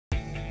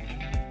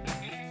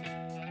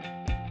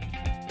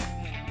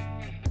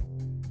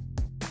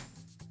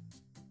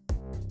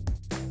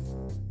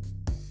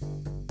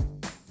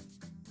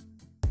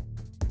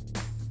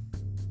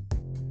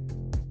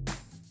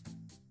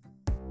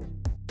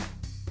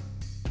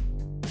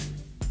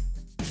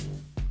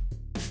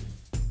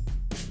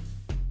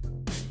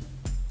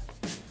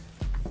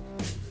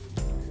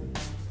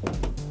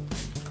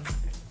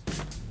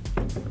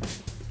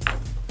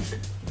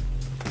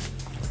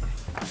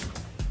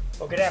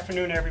Good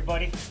afternoon,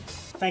 everybody.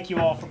 Thank you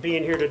all for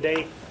being here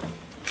today.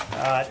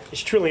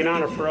 It's truly an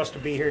honor for us to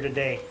be here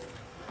today.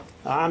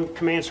 I'm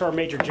Command Sgt.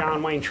 Major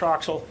John Wayne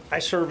Troxell. I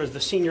serve as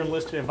the Senior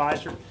Enlisted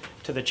Advisor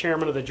to the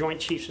Chairman of the Joint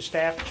Chiefs of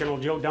Staff, General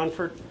Joe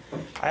Dunford.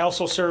 I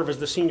also serve as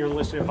the Senior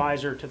Enlisted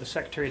Advisor to the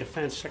Secretary of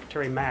Defense,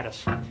 Secretary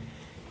Mattis.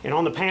 And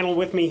on the panel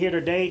with me here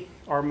today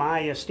are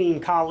my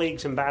esteemed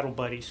colleagues and battle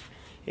buddies.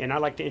 And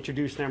I'd like to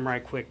introduce them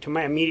right quick. To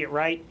my immediate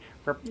right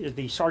is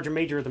the Sergeant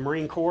Major of the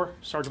Marine Corps,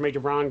 Sergeant Major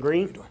Ron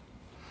Green.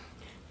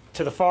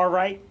 To the far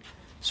right,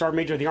 Sergeant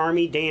Major of the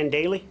Army, Dan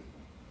Daly.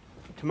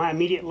 To my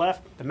immediate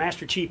left, the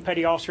Master Chief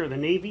Petty Officer of the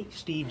Navy,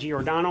 Steve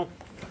Giordano.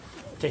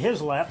 To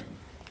his left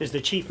is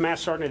the Chief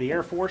Master Sergeant of the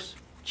Air Force,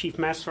 Chief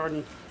Master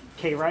Sergeant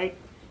Kay Wright.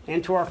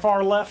 And to our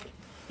far left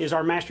is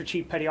our Master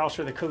Chief Petty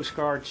Officer of the Coast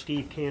Guard,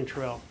 Steve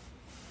Cantrell.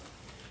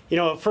 You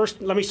know,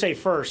 first, let me say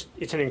first,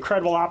 it's an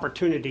incredible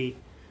opportunity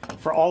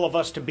for all of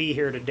us to be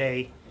here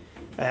today,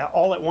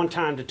 all at one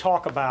time, to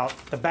talk about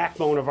the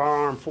backbone of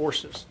our armed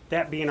forces,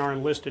 that being our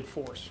enlisted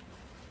force.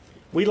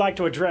 We'd like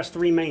to address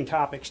three main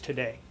topics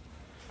today.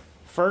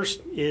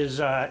 First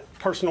is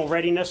personal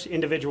readiness,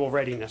 individual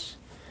readiness,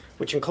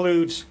 which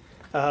includes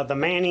the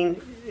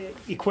manning,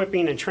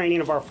 equipping, and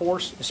training of our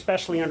force,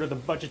 especially under the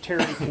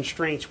budgetary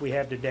constraints we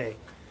have today.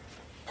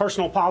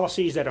 Personal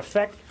policies that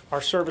affect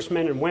our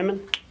servicemen and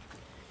women,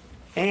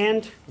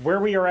 and where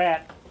we are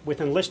at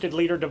with enlisted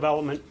leader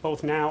development,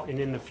 both now and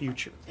in the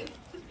future.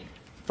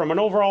 From an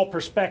overall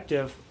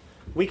perspective,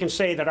 we can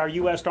say that our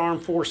U.S.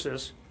 Armed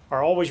Forces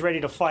are always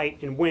ready to fight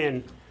and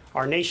win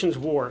our nation's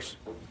wars.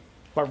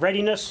 But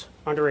readiness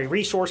under a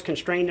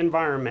resource-constrained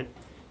environment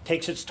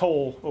takes its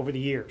toll over the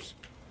years.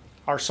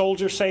 Our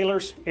soldiers,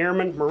 sailors,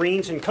 airmen,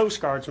 Marines, and Coast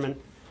Guardsmen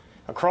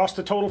across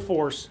the total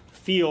force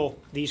feel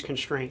these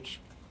constraints.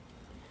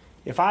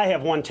 If I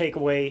have one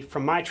takeaway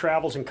from my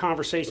travels and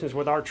conversations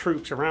with our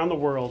troops around the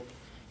world,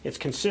 it's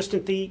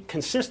consistency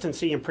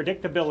and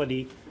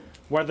predictability,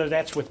 whether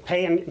that's with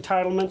pay and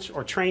entitlements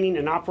or training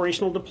and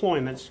operational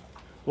deployments,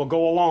 will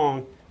go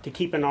along to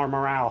keeping our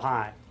morale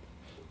high.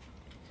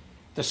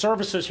 The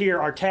services here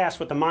are tasked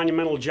with the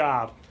monumental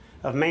job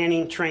of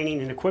manning,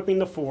 training, and equipping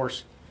the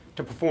force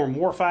to perform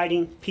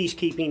warfighting,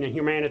 peacekeeping, and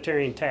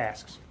humanitarian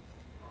tasks.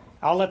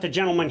 I'll let the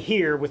gentlemen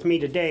here with me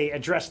today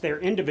address their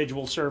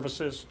individual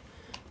services,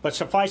 but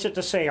suffice it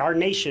to say our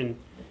nation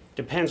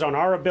depends on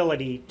our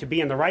ability to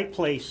be in the right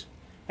place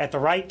at the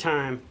right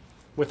time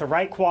with the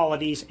right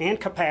qualities and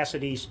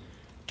capacities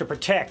to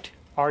protect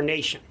our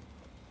nation.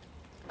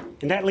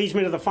 And that leads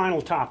me to the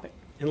final topic,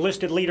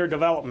 enlisted leader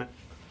development.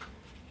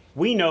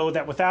 We know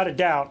that without a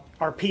doubt,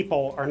 our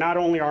people are not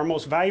only our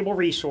most valuable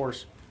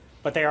resource,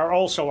 but they are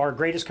also our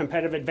greatest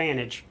competitive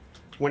advantage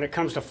when it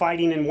comes to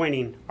fighting and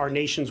winning our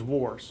nation's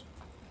wars.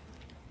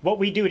 What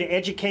we do to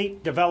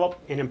educate, develop,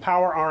 and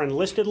empower our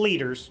enlisted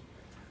leaders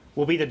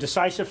will be the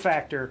decisive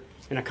factor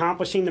in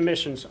accomplishing the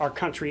missions our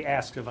country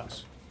asks of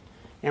us.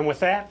 And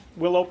with that,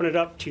 we'll open it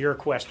up to your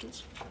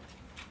questions.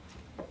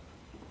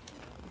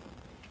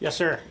 Yes,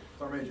 sir.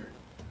 Sergeant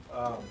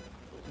Major,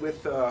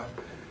 with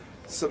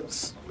some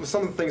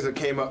of the things that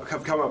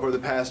have come up over the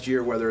past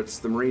year, whether it's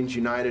the Marines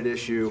United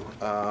issue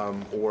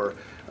or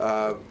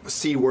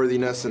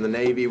seaworthiness in the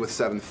Navy with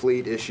 7th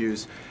Fleet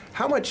issues,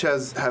 how much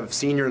have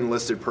senior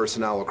enlisted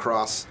personnel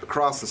across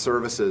the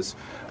services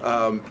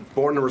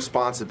borne the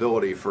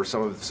responsibility for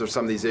some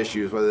of these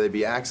issues, whether they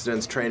be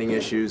accidents, training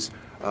issues,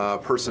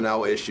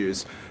 personnel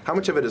issues? How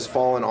much of it has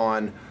fallen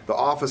on the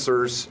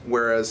officers,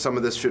 whereas some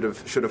of this should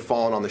have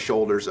fallen on the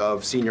shoulders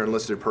of senior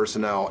enlisted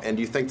personnel? And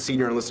do you think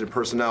senior enlisted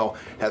personnel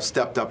have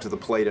stepped up to the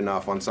plate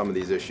enough on some of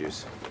these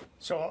issues?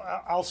 So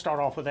I'll start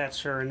off with that,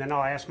 sir, and then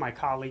I'll ask my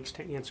colleagues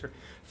to answer.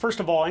 First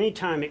of all,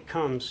 anytime it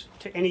comes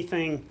to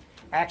anything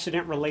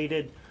accident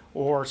related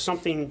or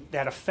something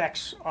that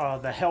affects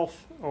the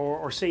health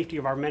or safety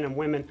of our men and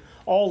women,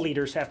 all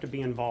leaders have to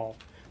be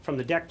involved, from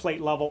the deck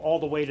plate level all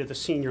the way to the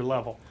senior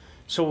level.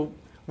 So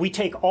we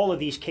take all of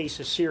these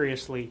cases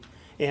seriously,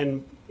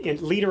 and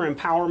leader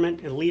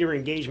empowerment and leader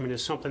engagement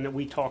is something that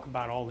we talk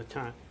about all the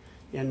time.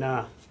 And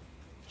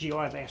Gio,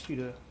 I've asked you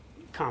to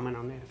comment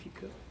on that if you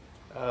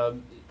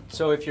could.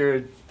 So if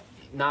you're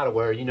not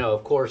aware,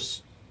 of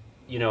course,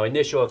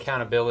 initial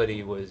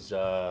accountability was,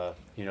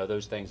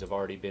 those things have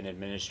already been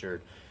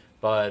administered.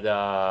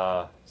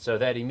 But so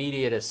that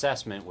immediate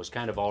assessment was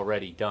kind of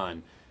already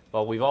done.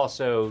 But we've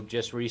also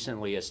just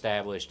recently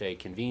established a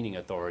convening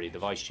authority. The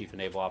Vice Chief of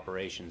Naval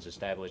Operations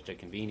established a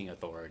convening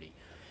authority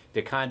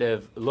to kind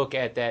of look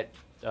at that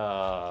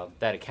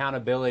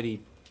accountability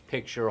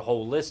picture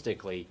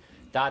holistically,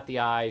 dot the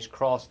I's,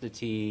 cross the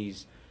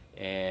T's,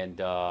 and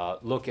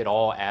look at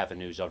all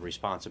avenues of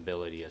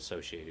responsibility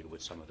associated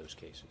with some of those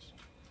cases.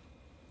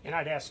 And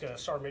I'd ask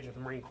Sergeant Major of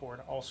the Marine Corps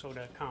also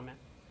to comment.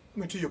 I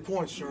mean, to your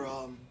point, sir,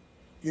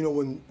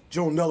 when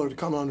Joe Neller, the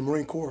Commandant of the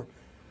Marine Corps,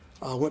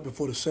 went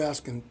before the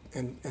SASC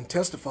and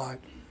testified,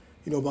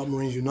 about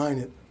Marines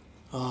United,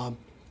 you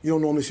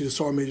don't normally see the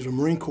Sergeant Major of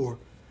the Marine Corps,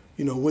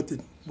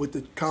 with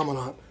the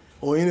Commandant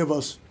or any of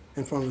us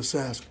in front of the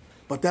SASC.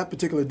 But that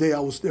particular day, I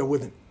was there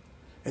with him.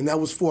 And that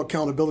was for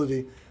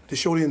accountability to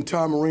show the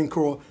entire Marine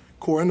Corps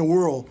and the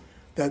world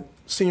that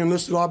senior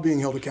enlisted are being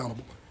held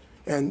accountable.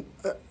 And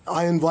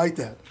I invite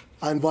that.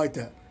 I invite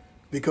that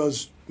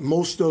because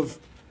most of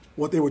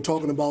what they were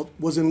talking about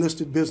was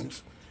enlisted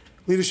business.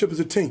 Leadership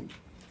is a team.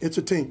 It's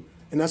a team.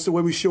 And that's the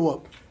way we show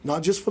up,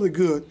 not just for the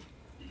good,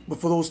 but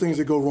for those things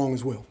that go wrong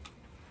as well.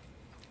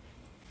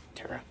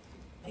 Tara.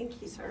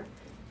 Thank you, sir.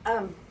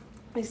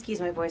 Excuse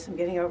my voice, I'm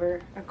getting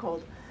over a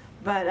cold.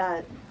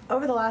 But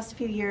over the last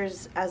few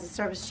years, as the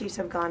service chiefs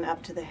have gone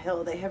up to the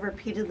Hill, they have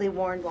repeatedly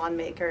warned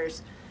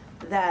lawmakers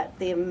that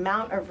the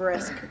amount of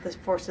risk the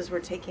forces were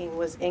taking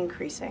was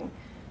increasing.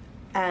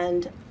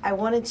 And I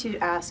wanted to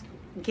ask,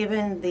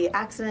 given the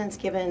accidents,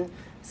 given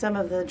some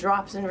of the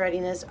drops in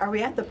readiness, are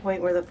we at the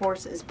point where the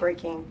force is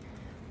breaking?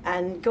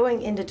 And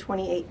going into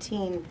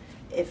 2018,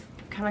 if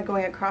kind of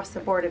going across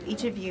the board, if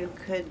each of you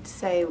could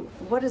say,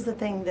 what is the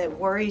thing that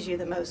worries you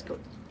the most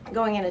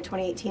going into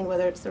 2018,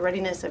 whether it's the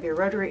readiness of your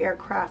rotary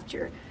aircraft,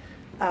 your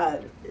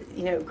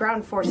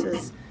ground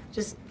forces,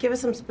 just give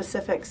us some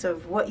specifics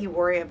of what you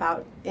worry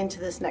about into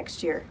this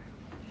next year.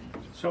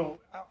 So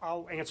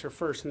I'll answer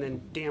first, and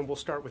then Dan, we'll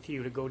start with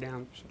you to go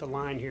down the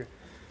line here.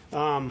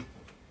 Over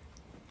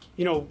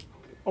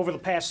the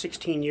past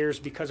 16 years,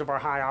 because of our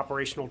high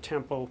operational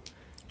tempo,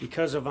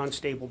 because of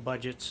unstable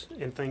budgets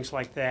and things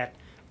like that,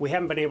 we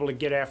haven't been able to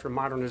get after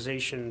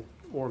modernization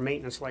or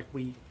maintenance like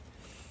we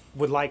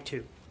would like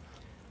to.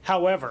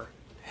 However,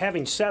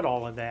 having said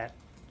all of that,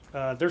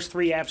 there's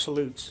three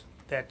absolutes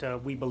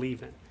that we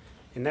believe in.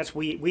 And that's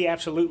we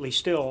absolutely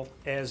still,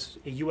 as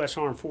a U.S.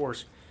 Armed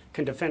Force,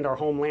 can defend our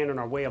homeland and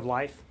our way of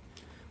life.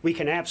 We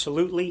can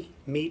absolutely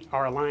meet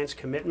our alliance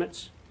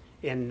commitments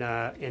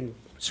and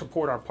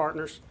support our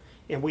partners.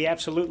 And we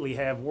absolutely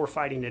have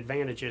warfighting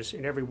advantages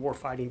in every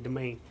warfighting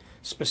domain,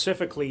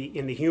 specifically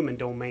in the human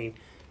domain.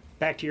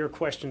 Back to your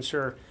question,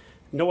 sir,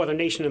 no other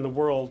nation in the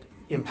world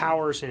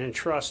empowers and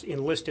entrusts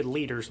enlisted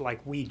leaders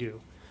like we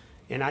do.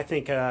 And I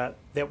think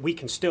that we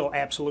can still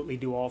absolutely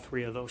do all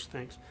three of those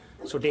things.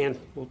 So Dan,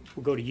 we'll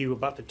go to you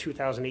about the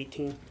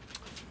 2018.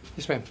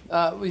 Yes, ma'am.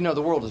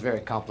 The world is a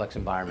very complex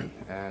environment,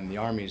 and the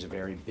Army is a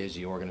very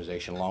busy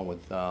organization, along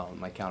with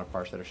my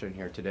counterparts that are sitting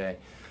here today.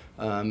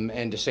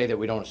 And to say that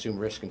we don't assume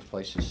risk in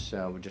places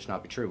would just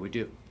not be true. We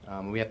do.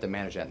 We have to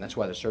manage that, and that's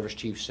why the service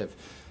chiefs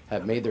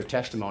have made their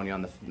testimony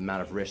on the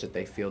amount of risk that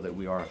they feel that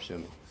we are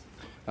assuming.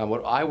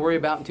 What I worry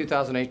about in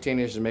 2018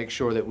 is to make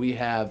sure that we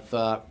have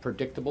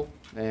predictable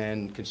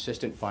and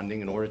consistent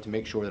funding in order to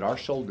make sure that our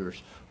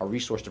soldiers are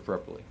resourced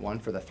appropriately, one,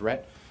 for the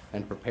threat,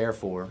 and prepare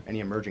for any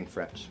emerging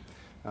threats.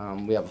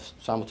 We have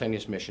a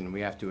simultaneous mission.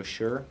 We have to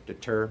assure,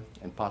 deter,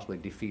 and possibly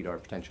defeat our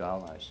potential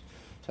allies.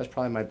 So that's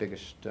probably my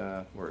biggest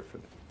worry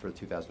for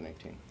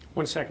 2018.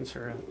 1 second,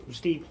 sir.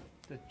 Steve,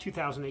 the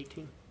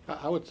 2018.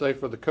 I would say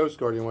for the Coast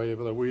Guard, anyway,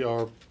 that we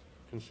are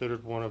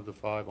considered one of the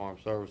 5 armed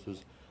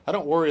services. I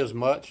don't worry as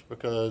much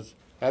because,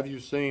 have you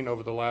seen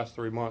over the last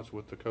 3 months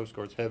with the Coast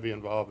Guard's heavy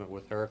involvement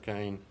with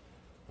the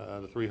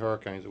 3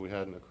 hurricanes that we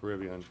had in the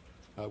Caribbean,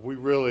 we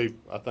really,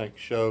 I think,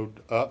 showed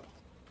up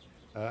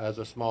as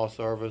a small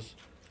service,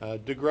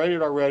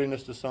 degraded our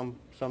readiness to some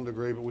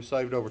degree, but we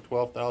saved over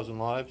 12,000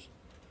 lives,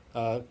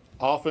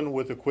 often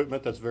with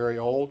equipment that's very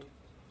old.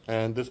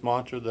 And this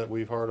mantra that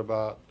we've heard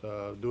about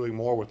doing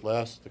more with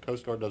less, the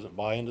Coast Guard doesn't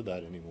buy into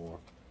that anymore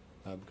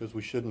because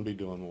we shouldn't be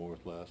doing more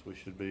with less.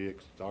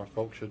 Our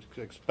folks should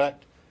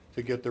expect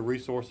to get the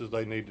resources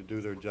they need to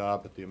do their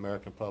job that the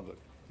American public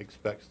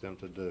expects them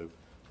to do.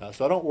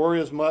 So I don't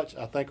worry as much.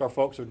 I think our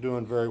folks are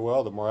doing very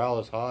well. The morale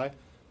is high.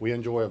 We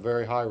enjoy a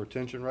very high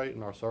retention rate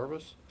in our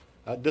service,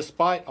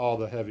 despite all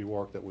the heavy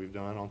work that we've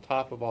done on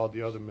top of all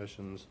the other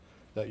missions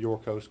that your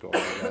Coast Guard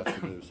has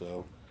to do.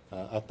 So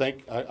I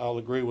think I'll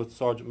agree with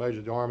Sergeant Major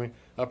of the Army.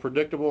 A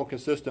predictable and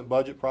consistent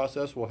budget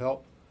process will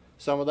help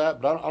some of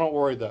that, but I don't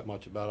worry that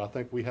much about it. I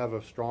think we have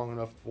a strong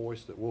enough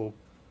voice that we'll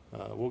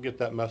get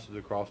that message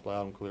across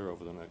loud and clear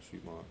over the next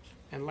few months.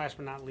 And last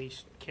but not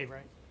least, Kay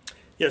Wright.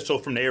 Yeah, so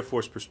from the Air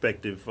Force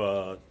perspective,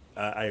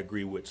 I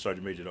agree with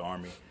Sergeant Major of the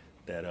Army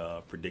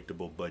that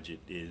predictable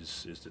budget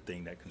is the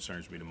thing that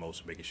concerns me the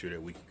most, making sure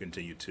that we can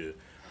continue to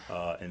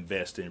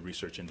invest in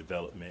research and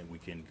development. We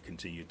can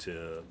continue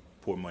to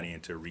pour money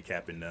into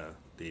recapping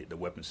the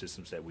weapon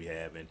systems that we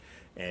have,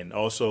 and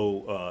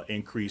also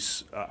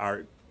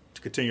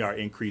continue our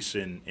increase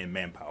in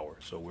manpower.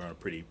 So we're on a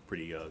pretty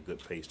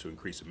good pace to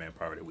increase the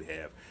manpower that we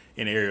have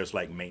in areas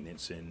like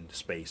maintenance and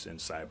space and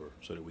cyber,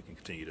 so that we can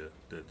continue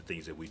the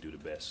things that we do the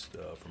best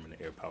from an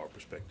air power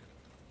perspective.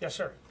 Yes,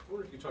 sir. I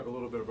wonder if you talk a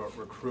little bit about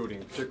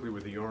recruiting, particularly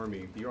with the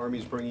Army. The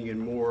Army's bringing in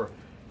more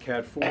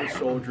Cat 4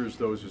 soldiers,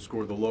 those who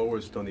scored the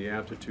lowest on the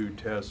aptitude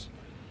tests.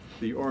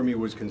 The Army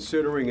was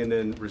considering and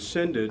then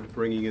rescinded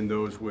bringing in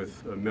those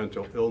with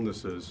mental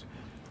illnesses.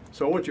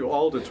 So I want you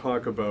all to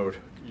talk about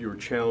your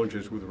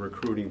challenges with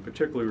recruiting,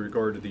 particularly with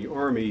regard to the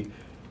Army.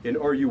 And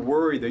are you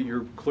worried that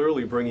you're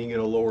clearly bringing in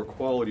a lower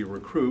quality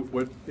recruit?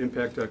 What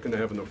impact that's going to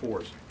have on the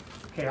force?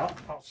 Okay,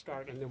 I'll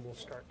start, and then we'll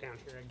start down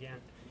here again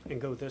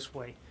and go this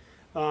way.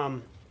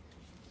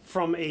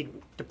 from a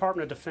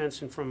Department of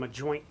Defense and from a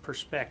joint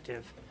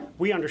perspective,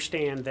 we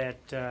understand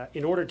that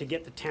in order to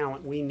get the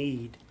talent we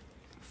need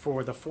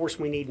for the force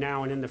we need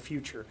now and in the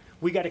future,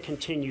 we got to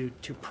continue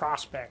to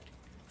prospect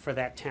for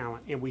that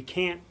talent, and we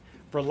can't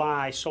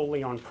rely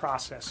solely on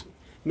processing,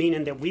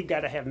 meaning that we've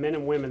got to have men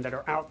and women that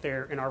are out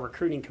there in our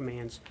recruiting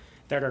commands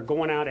that are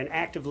going out and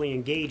actively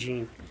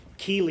engaging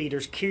key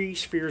leaders, key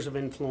spheres of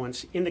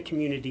influence in the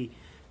community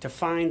to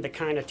find the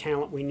kind of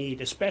talent we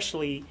need,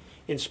 especially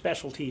in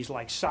specialties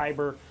like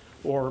cyber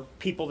or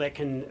people that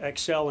can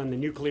excel in the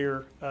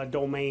nuclear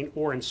domain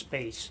or in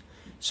space.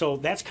 So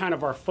that's kind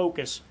of our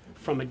focus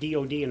from a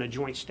DOD and a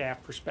joint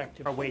staff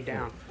perspective, our way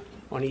down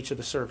on each of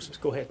the services.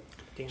 Go ahead,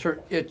 Dan.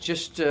 Sir,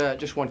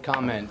 just one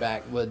comment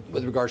back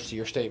with regards to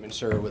your statement,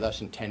 sir, with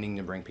us intending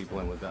to bring people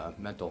in with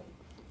mental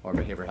or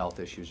behavioral health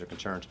issues or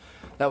concerns.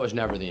 That was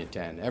never the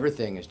intent.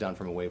 Everything is done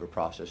from a waiver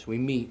process. We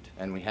meet,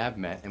 and we have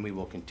met, and we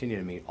will continue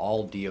to meet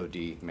all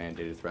DOD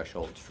mandated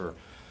thresholds for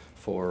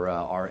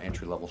our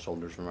entry-level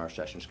soldiers from our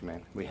Sessions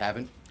Command. We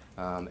haven't.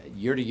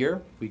 Year to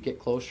year, we get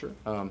closer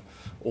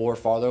or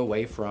farther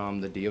away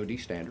from the DOD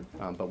standard,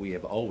 but we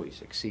have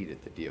always exceeded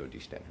the DOD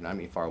standard. And I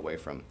mean far away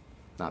from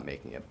not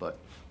making it, but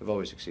we've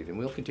always exceeded, and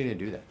we'll continue to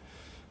do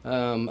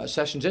that.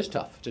 Sessions is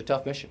tough. It's a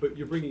tough mission. But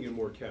you're bringing in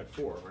more Cat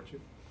 4, aren't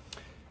you?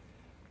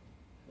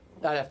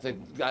 I'd have to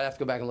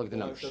go back and look at the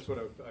numbers. That's what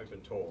I've been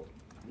told.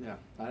 Yeah,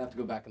 I'd have to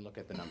go back and look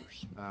at the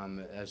numbers.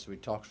 As we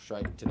talked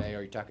right today,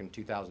 are you talking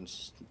 2000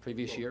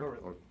 previous year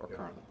currently. or Yeah,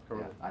 currently?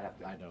 currently.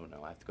 Yeah, I don't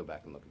know. I have to go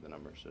back and look at the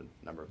numbers, the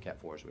number of Cat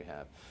 4s we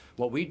have.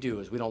 What we do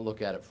is we don't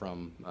look at it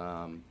from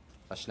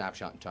a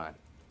snapshot in time.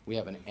 We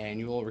have an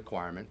annual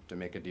requirement to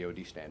make a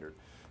DOD standard,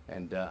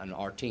 and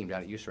our team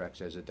down at USREC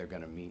says that they're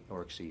going to meet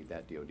or exceed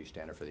that DOD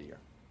standard for the year.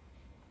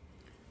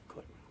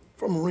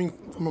 From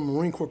a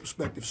Marine Corps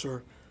perspective,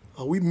 sir,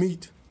 we've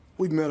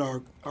met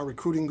our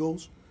recruiting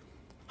goals.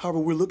 However,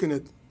 we're looking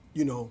at,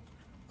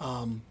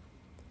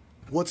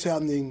 what's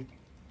happening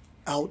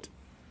out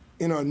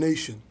in our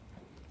nation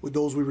with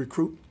those we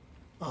recruit.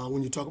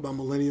 When you talk about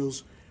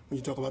millennials, when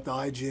you talk about the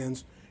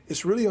IGNs,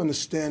 it's really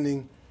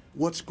understanding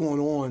what's going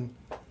on,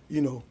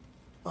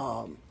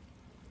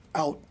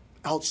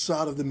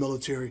 outside of the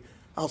military,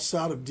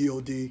 outside of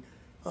DOD,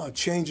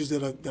 changes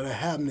that are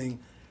happening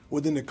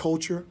within the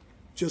culture.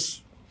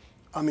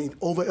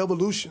 Over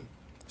evolution.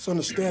 It's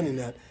understanding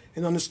that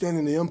and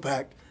understanding the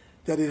impact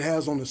that it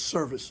has on the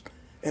service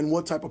and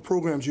what type of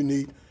programs you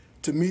need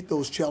to meet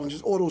those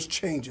challenges or those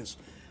changes.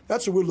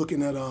 That's what we're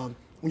looking at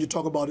when you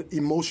talk about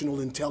emotional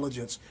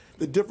intelligence,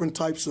 the different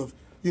types of,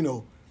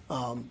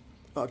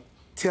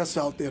 tests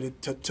out there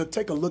to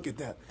take a look at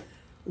that.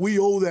 We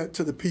owe that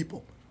to the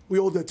people. We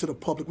owe that to the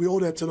public. We owe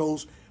that to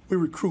those we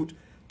recruit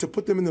to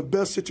put them in the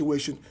best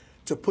situation,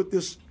 to put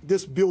this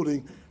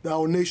building,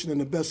 our nation, in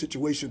the best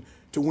situation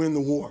to win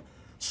the war.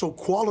 So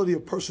quality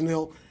of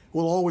personnel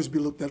will always be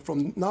looked at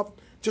from not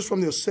just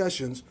from their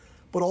sessions,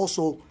 but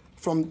also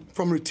from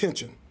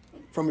retention,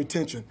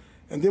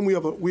 And then we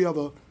have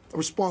a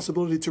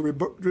responsibility to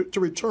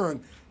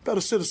return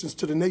better citizens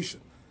to the nation.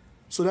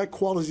 So that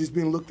quality is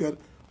being looked at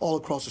all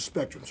across the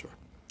spectrum, sir.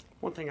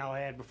 One thing I'll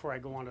add before I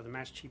go on to the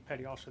Master Chief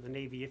Petty Officer of the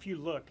Navy, if you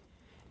look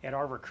at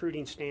our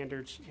recruiting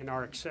standards and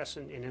our access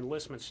and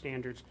enlistment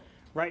standards,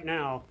 right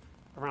now,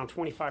 around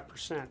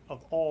 25%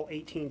 of all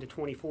 18 to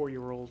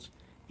 24-year-olds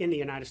in the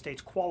United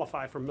States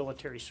qualify for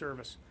military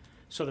service.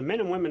 So the men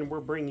and women we're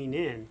bringing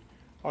in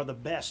are the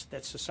best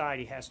that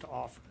society has to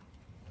offer.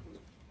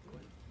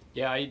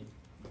 Yeah,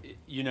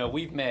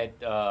 we've met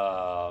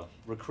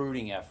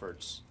recruiting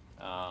efforts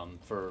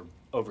for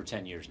over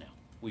 10 years now.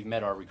 We've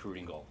met our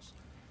recruiting goals.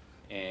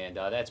 And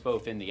that's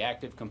both in the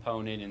active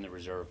component and the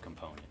reserve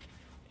component.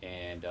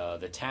 And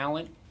the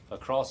talent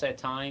across that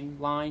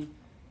timeline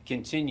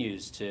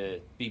continues to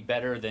be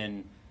better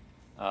than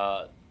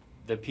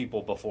the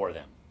people before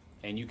them.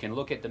 And you can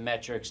look at the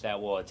metrics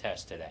that will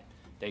attest to that.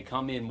 They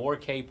come in more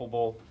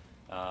capable,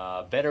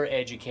 better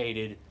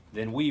educated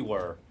than we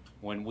were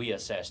when we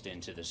assessed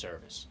into the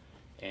service.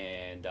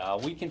 And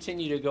we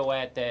continue to go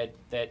at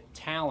that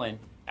talent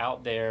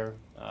out there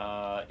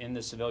in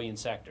the civilian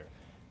sector.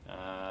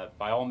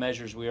 By all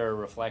measures, we are a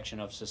reflection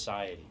of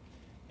society.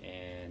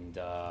 And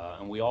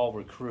we all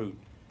recruit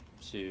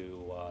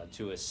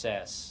to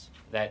assess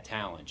that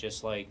talent,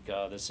 just like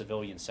the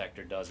civilian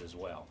sector does as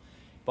well.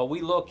 But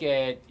we look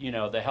at,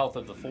 the health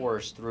of the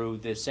force through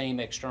the same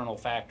external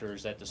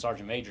factors that the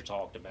Sergeant Major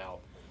talked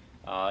about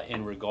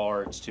in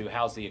regards to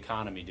how's the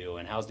economy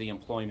doing, how's the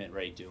employment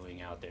rate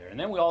doing out there. And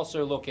then we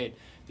also look at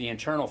the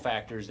internal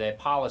factors, that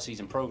policies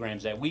and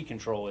programs that we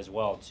control as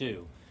well,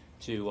 too,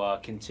 to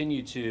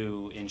continue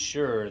to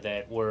ensure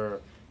that we're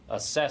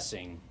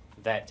assessing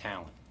that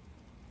talent.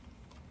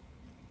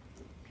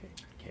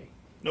 Okay.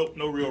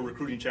 No real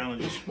recruiting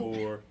challenges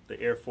for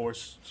the Air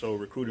Force. So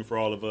recruiting for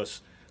all of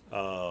us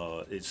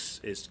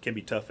can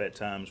be tough at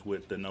times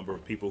with the number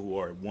of people who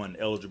are, one,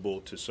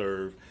 eligible to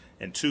serve,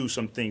 and two,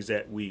 some things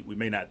that we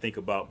may not think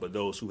about, but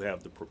those who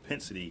have the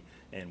propensity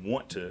and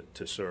want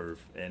to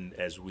serve. And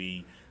as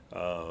we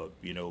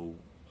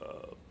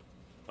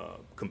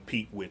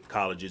compete with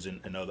colleges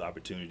and other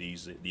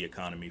opportunities, the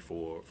economy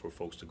for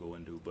folks to go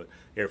and do. But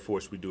Air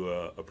Force, we do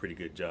a pretty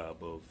good job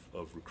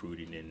of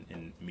recruiting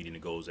and meeting the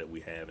goals that we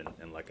have.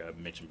 And like I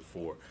mentioned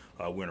before,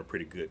 we're on a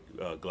pretty good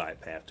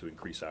glide path to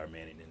increase our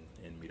manning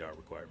and meet our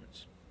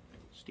requirements.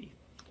 Steve.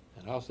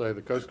 And I'll say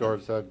the Coast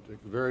Guard's had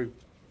very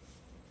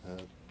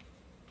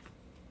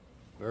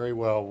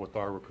well with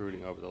our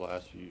recruiting over the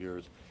last few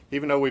years.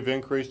 Even though we've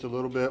increased a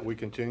little bit, we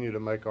continue to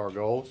make our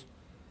goals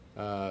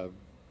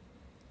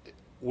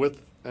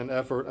with an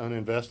effort on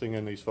investing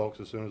in these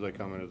folks as soon as they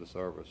come into the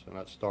service. And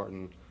that's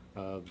starting,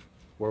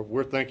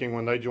 we're thinking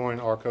when they join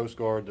our Coast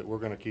Guard that we're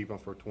going to keep them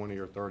for 20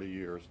 or 30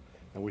 years.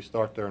 And we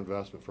start their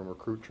investment from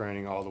recruit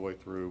training all the way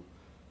through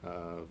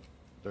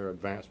their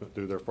advancement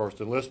through their first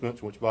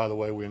enlistments, which, by the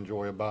way, we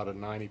enjoy about a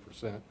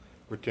 90%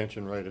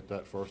 retention rate at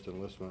that first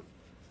enlistment.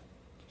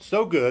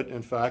 So good,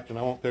 in fact, and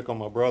I won't pick on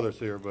my brothers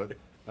here, but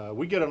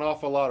we get an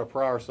awful lot of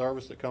prior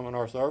service that come in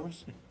our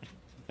service,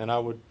 and I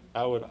would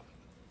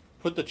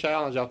put the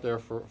challenge out there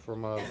for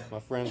my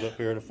friends up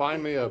here to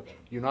find me a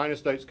United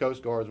States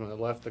Coast Guardsman that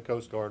left the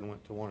Coast Guard and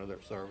went to one of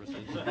their services,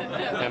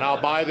 and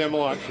I'll buy them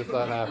lunch if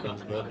that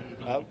happens.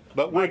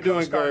 But we're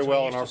doing very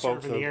well in our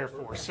folks. In the Air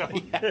Force, so.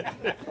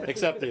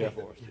 Except the Air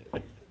Force,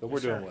 but we're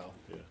doing well.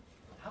 Yeah.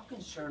 How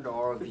concerned are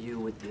all of you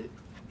with the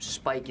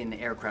spike in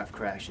aircraft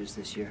crashes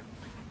this year?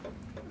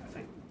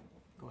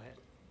 Go ahead.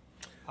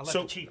 I'll let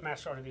the Chief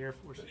Master Sergeant of the Air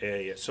Force.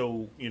 Yeah.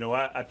 So,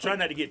 I try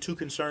not to get too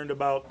concerned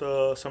about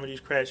some of these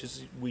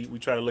crashes. We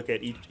try to look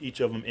at each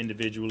of them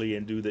individually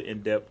and do the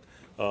in-depth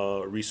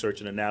research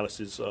and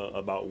analysis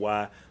about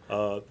why.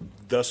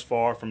 Thus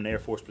far, from an Air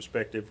Force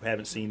perspective,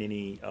 haven't seen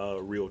any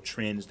real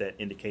trends that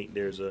indicate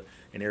there's an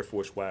Air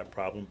Force-wide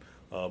problem.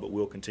 But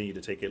we'll continue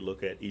to take a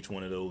look at each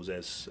one of those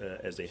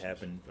as they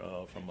happen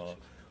from a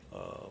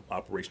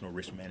operational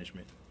risk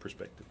management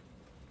perspective.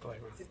 Go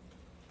ahead,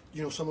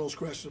 Ron. Some of those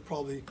crashes are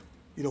probably,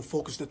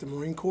 focused at the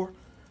Marine Corps.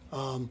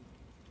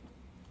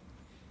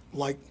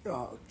 Like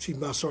Chief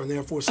Master Sergeant of the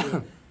Air Force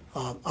said,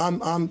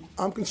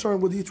 I'm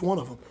concerned with each one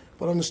of them.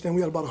 But understand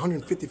we had about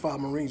 155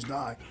 Marines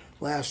die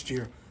last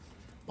year,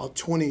 about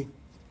 20,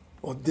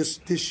 or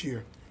this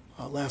year,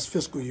 last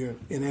fiscal year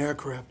in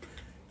aircraft.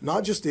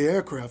 Not just the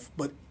aircraft,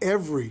 but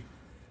every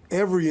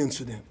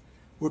incident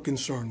we're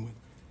concerned with,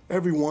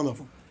 every one of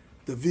them.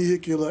 The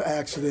vehicular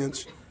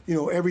accidents,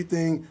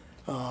 everything.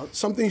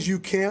 Some things you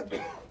can't,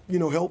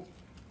 help,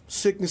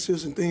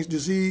 sicknesses and things,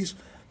 disease,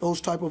 those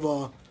type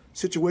of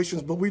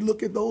situations. But we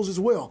look at those as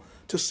well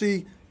to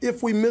see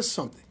if we missed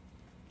something.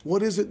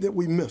 What is it that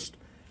we missed?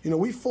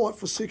 We fought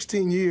for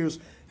 16 years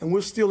and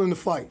we're still in the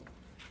fight,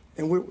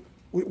 and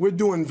we're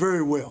doing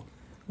very well.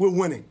 We're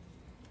winning.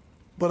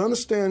 But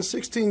understand,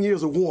 16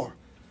 years of war,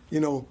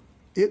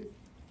 it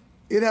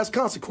has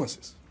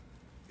consequences.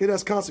 It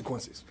has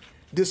consequences.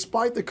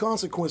 Despite the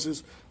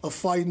consequences of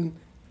fighting,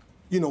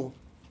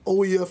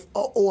 OEF,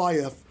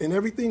 OIF, and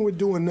everything we're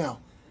doing now,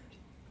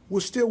 we're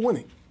still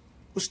winning.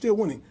 We're still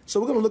winning. So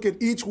we're going to look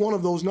at each one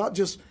of those, not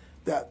just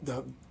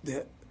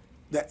the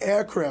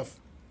aircraft,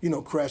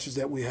 crashes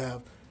that we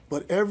have,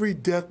 but every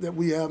death that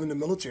we have in the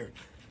military,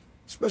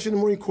 especially in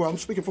the Marine Corps. I'm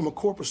speaking from a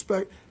Corps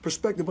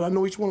perspective, but I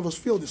know each one of us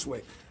feel this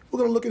way. We're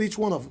going to look at each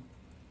one of them,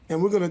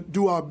 and we're going to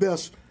do our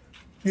best,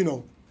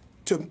 to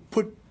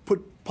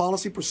put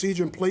policy,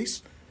 procedure in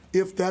place.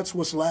 If that's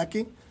what's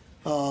lacking,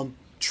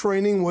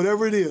 training,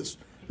 whatever it is,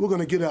 we're going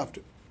to get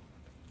after it.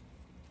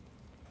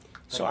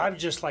 So I would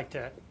just like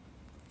to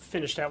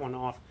finish that one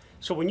off.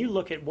 So when you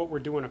look at what we're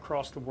doing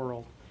across the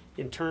world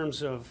in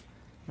terms of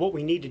what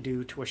we need to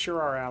do to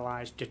assure our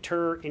allies,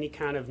 deter any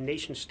kind of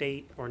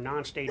nation-state or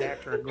non-state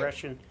act or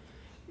aggression,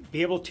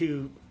 be able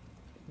to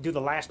do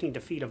the lasting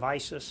defeat of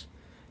ISIS,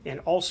 and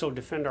also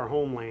defend our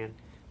homeland,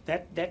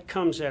 that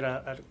comes at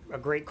a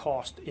great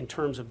cost in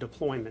terms of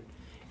deployment.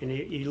 And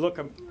you look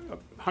at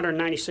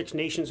 196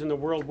 nations in the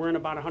world, we're in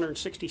about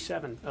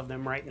 167 of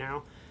them right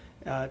now,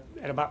 at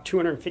about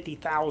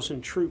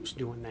 250,000 troops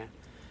doing that.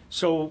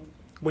 So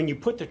when you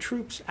put the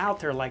troops out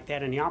there like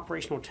that and the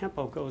operational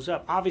tempo goes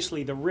up,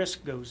 obviously the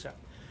risk goes up.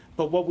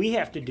 But what we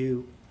have to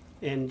do,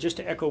 and just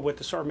to echo what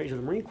the Sergeant Major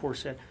of the Marine Corps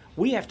said,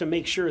 we have to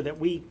make sure that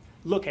we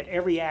look at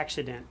every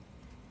accident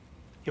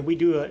and we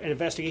do an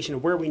investigation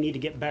of where we need to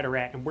get better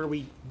at and where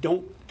we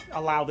don't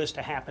allow this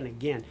to happen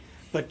again.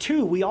 But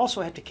two, we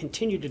also have to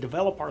continue to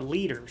develop our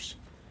leaders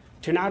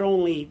to not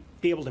only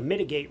be able to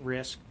mitigate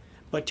risk,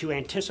 but to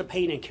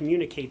anticipate and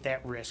communicate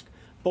that risk,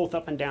 both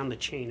up and down the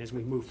chain as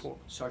we move forward.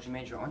 Sergeant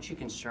Major, aren't you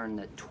concerned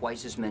that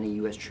twice as many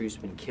U.S. troops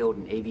have been killed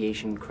in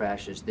aviation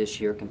crashes this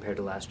year compared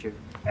to last year?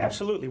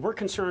 Absolutely. We're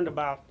concerned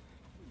about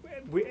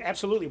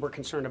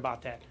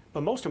that.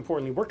 But most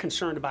importantly, we're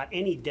concerned about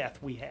any death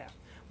we have,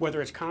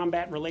 whether it's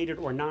combat related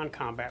or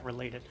non-combat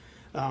related.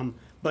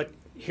 But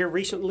here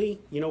recently,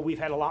 we've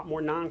had a lot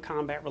more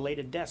non-combat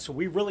related deaths. So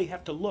we really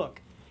have to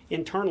look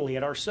internally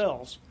at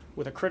ourselves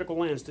with a critical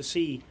lens to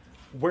see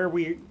where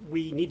we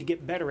need to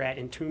get better at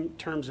in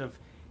terms of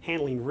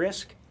handling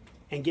risk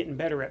and getting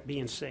better at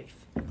being safe.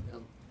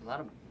 A lot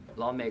of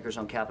lawmakers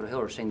on Capitol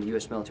Hill are saying the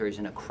U.S. military is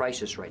in a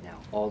crisis right now.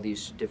 All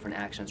these different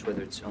actions,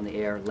 whether it's on the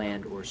air,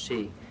 land, or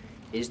sea.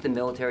 Is the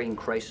military in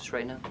crisis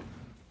right now?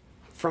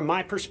 From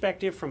my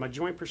perspective, from a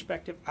joint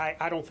perspective,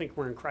 I don't think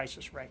we're in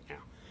crisis right now.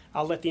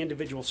 I'll let the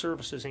individual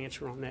services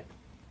answer on that.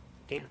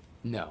 Dan?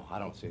 No, I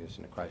don't see us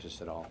in a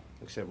crisis at all.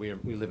 Like I said, we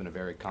live in a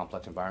very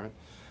complex environment.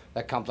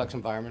 That complex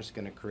environment is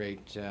going to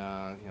create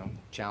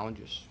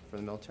challenges for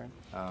the military,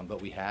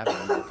 but we have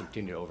and we'll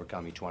continue to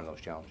overcome each one of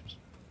those challenges.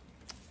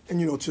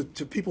 And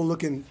to people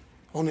looking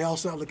on the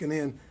outside looking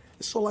in,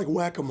 it's sort of like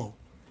whack-a-mole.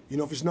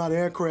 If it's not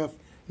aircraft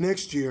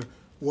next year,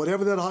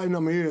 whatever that high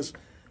number is,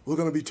 we're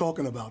going to be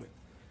talking about it.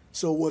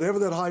 So whatever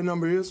that high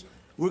number is,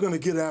 we're going to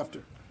get after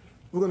it.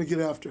 We're going to get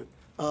after it.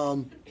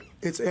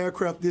 It's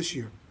aircraft this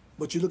year,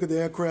 but you look at the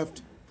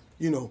aircraft,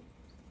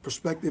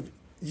 perspective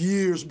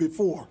years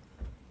before.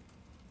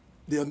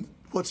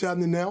 What's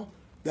happening now?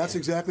 That's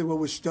exactly what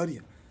we're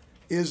studying.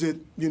 Is it,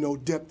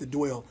 depth to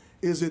dwell?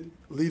 Is it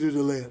leader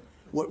to lead?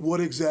 What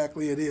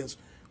exactly it is?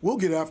 We'll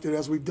get after it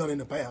as we've done in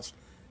the past,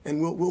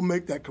 and we'll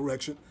make that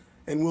correction,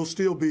 and we'll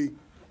still be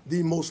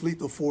the most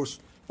lethal force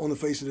on the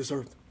face of this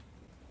earth.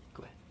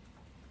 Go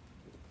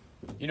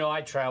ahead.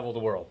 I travel the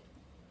world,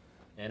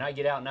 and I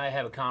get out and I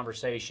have a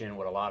conversation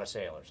with a lot of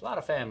sailors, a lot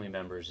of family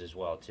members as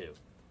well too,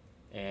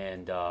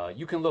 and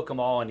you can look them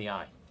all in the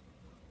eye.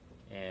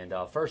 And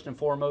first and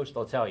foremost,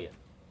 they'll tell you,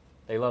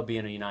 they love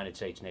being a United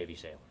States Navy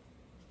sailor.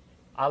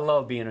 I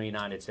love being a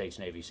United States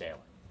Navy sailor.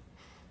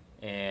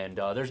 And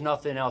there's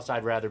nothing else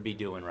I'd rather be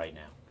doing right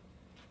now.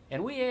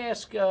 And we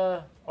ask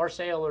our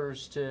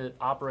sailors to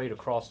operate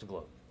across the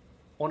globe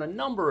on a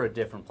number of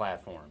different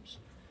platforms.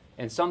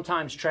 And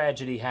sometimes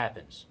tragedy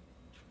happens.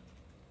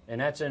 And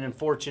that's an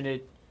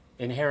unfortunate,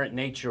 inherent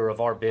nature of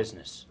our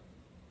business.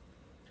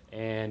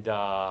 And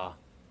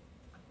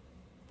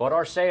but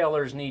our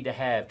sailors need to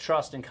have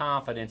trust and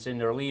confidence in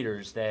their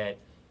leaders that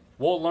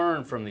we'll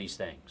learn from these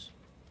things.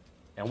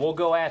 And we'll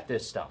go at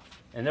this stuff.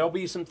 And there'll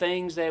be some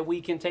things that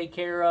we can take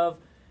care of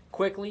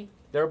quickly.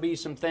 There'll be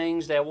some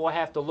things that we'll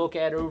have to look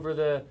at over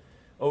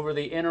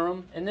the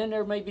interim. And then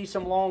there may be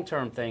some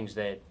long-term things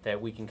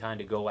that we can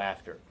kind of go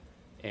after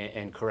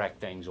and correct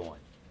things on.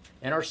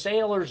 And our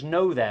sailors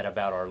know that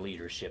about our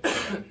leadership.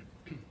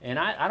 And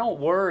I don't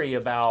worry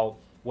about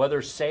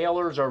whether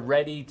sailors are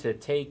ready to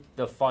take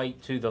the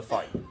fight to the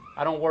fight.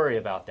 I don't worry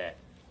about that,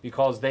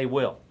 because they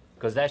will,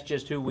 because that's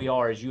just who we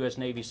are as U.S.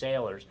 Navy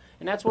sailors.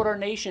 And that's what our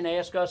nation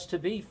asks us to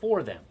be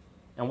for them.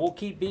 And we'll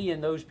keep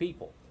being those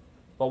people.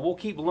 But we'll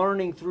keep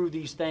learning through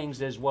these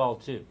things as well,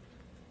 too.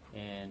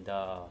 And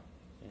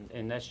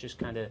that's just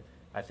kind of,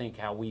 I think,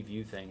 how we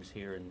view things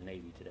here in the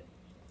Navy today.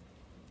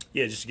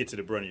 Yeah, just to get to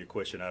the brunt of your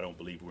question, I don't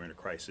believe we're in a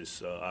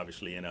crisis.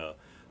 Obviously, in a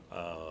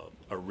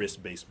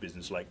risk-based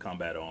business like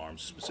combat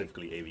arms,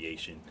 specifically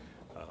aviation,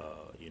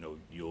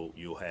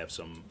 you'll have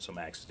some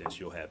accidents,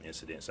 you'll have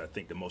incidents. I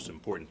think the most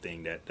important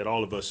thing that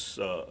all of us,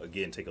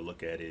 again, take a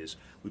look at is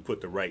we put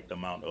the right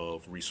amount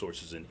of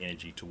resources and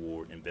energy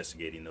toward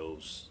investigating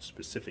those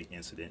specific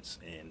incidents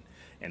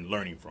and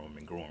learning from them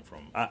and growing from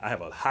them. I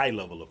have a high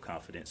level of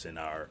confidence in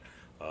our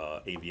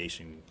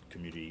aviation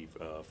community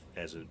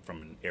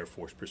from an Air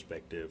Force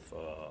perspective,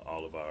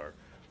 all of our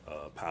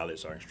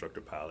pilots, our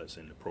instructor pilots,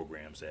 and the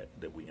programs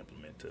that we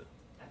implement to.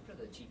 After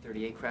the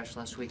G-38 crash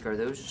last week, are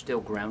those still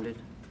grounded?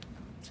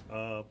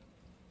 I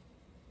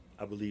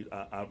believe,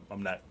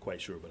 I'm not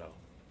quite sure, but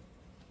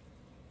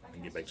I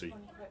can get back to you.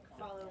 One quick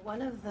follow.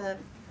 One of the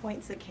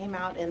points that came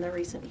out in the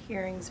recent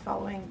hearings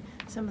following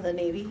some of the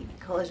Navy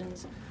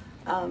collisions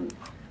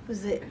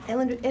was the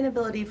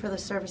inability for the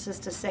services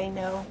to say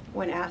no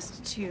when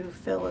asked to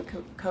fill a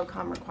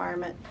COCOM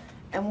requirement.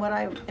 And what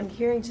I am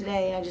hearing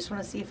today, and I just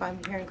want to see if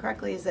I'm hearing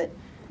correctly, is that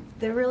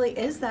there really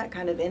is that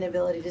kind of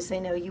inability to say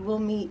no. You will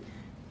meet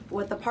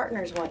what the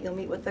partners want. You'll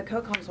meet what the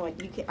COCOMs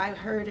want. I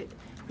heard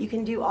you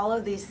can do all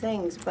of these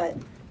things, but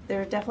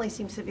there definitely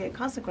seems to be a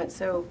consequence.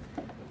 So,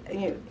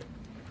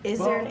 is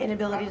there an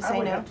inability to say no? I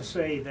would have to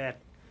say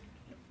that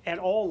at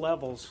all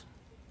levels,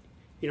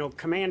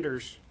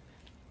 commanders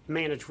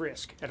manage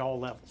risk at all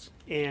levels.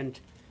 And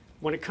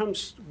when it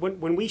comes,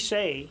 when we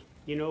say,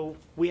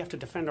 we have to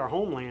defend our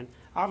homeland,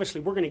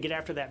 obviously we're going to get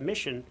after that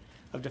mission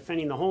of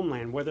defending the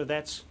homeland, whether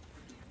that's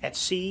at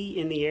sea,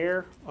 in the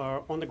air,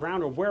 or on the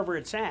ground, or wherever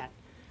it's at.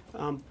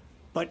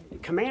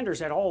 But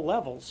commanders at all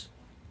levels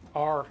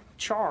are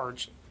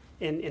charged,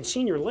 and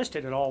senior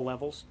enlisted at all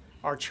levels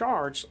are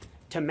charged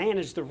to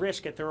manage the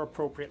risk at their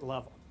appropriate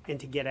level and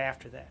to get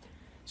after that.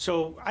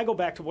 So I go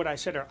back to what I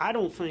said earlier. I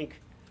don't think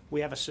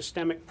we have a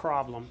systemic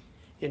problem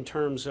in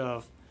terms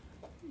of,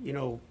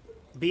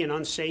 being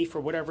unsafe or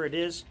whatever it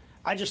is.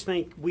 I just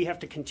think we have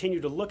to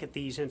continue to look at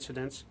these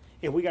incidents,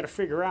 and we got to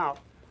figure out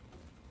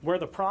where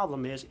the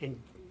problem is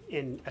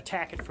and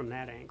attack it from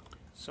that angle.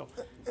 So,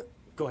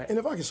 go ahead. And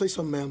if I can say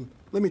something, ma'am,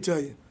 let me tell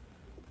you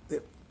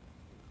that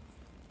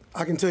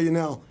I can tell you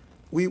now,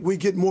 we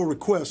get more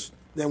requests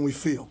than we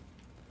feel.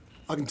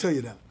 I can tell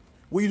you that.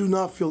 We do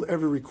not fill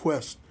every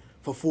request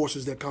for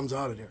forces that comes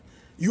out of there.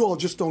 You all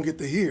just don't get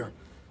to hear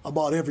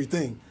about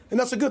everything, and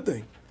that's a good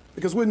thing.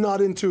 because we're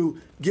not into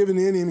giving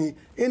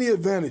any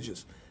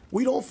advantages.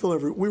 We don't feel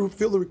we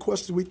feel the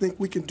requests that we think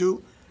we can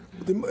do,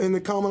 and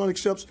the commandant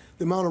accepts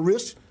the amount of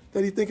risk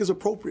that he thinks is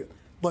appropriate.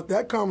 But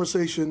that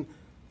conversation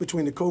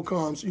between the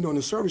co-coms, and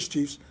the service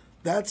chiefs,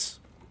 that's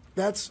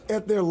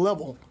at their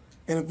level.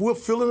 And if we're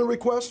filling a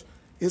request,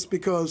 it's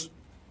because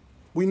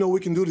we know we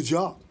can do the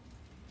job.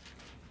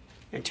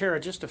 And Tara,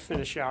 just to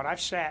finish out, I've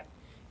sat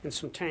in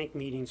some tank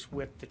meetings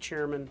with the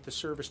chairman, the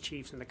service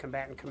chiefs, and the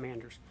combatant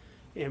commanders.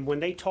 And when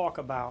they talk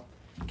about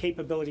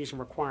capabilities and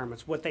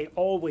requirements, what they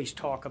always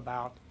talk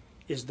about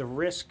is the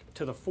risk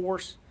to the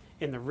force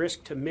and the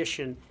risk to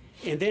mission.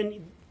 And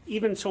then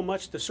even so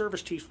much the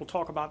service chiefs will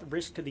talk about the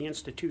risk to the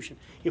institution.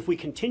 If we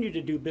continue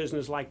to do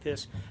business like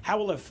this, how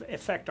will it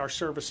affect our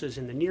services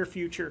in the near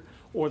future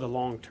or the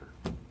long term?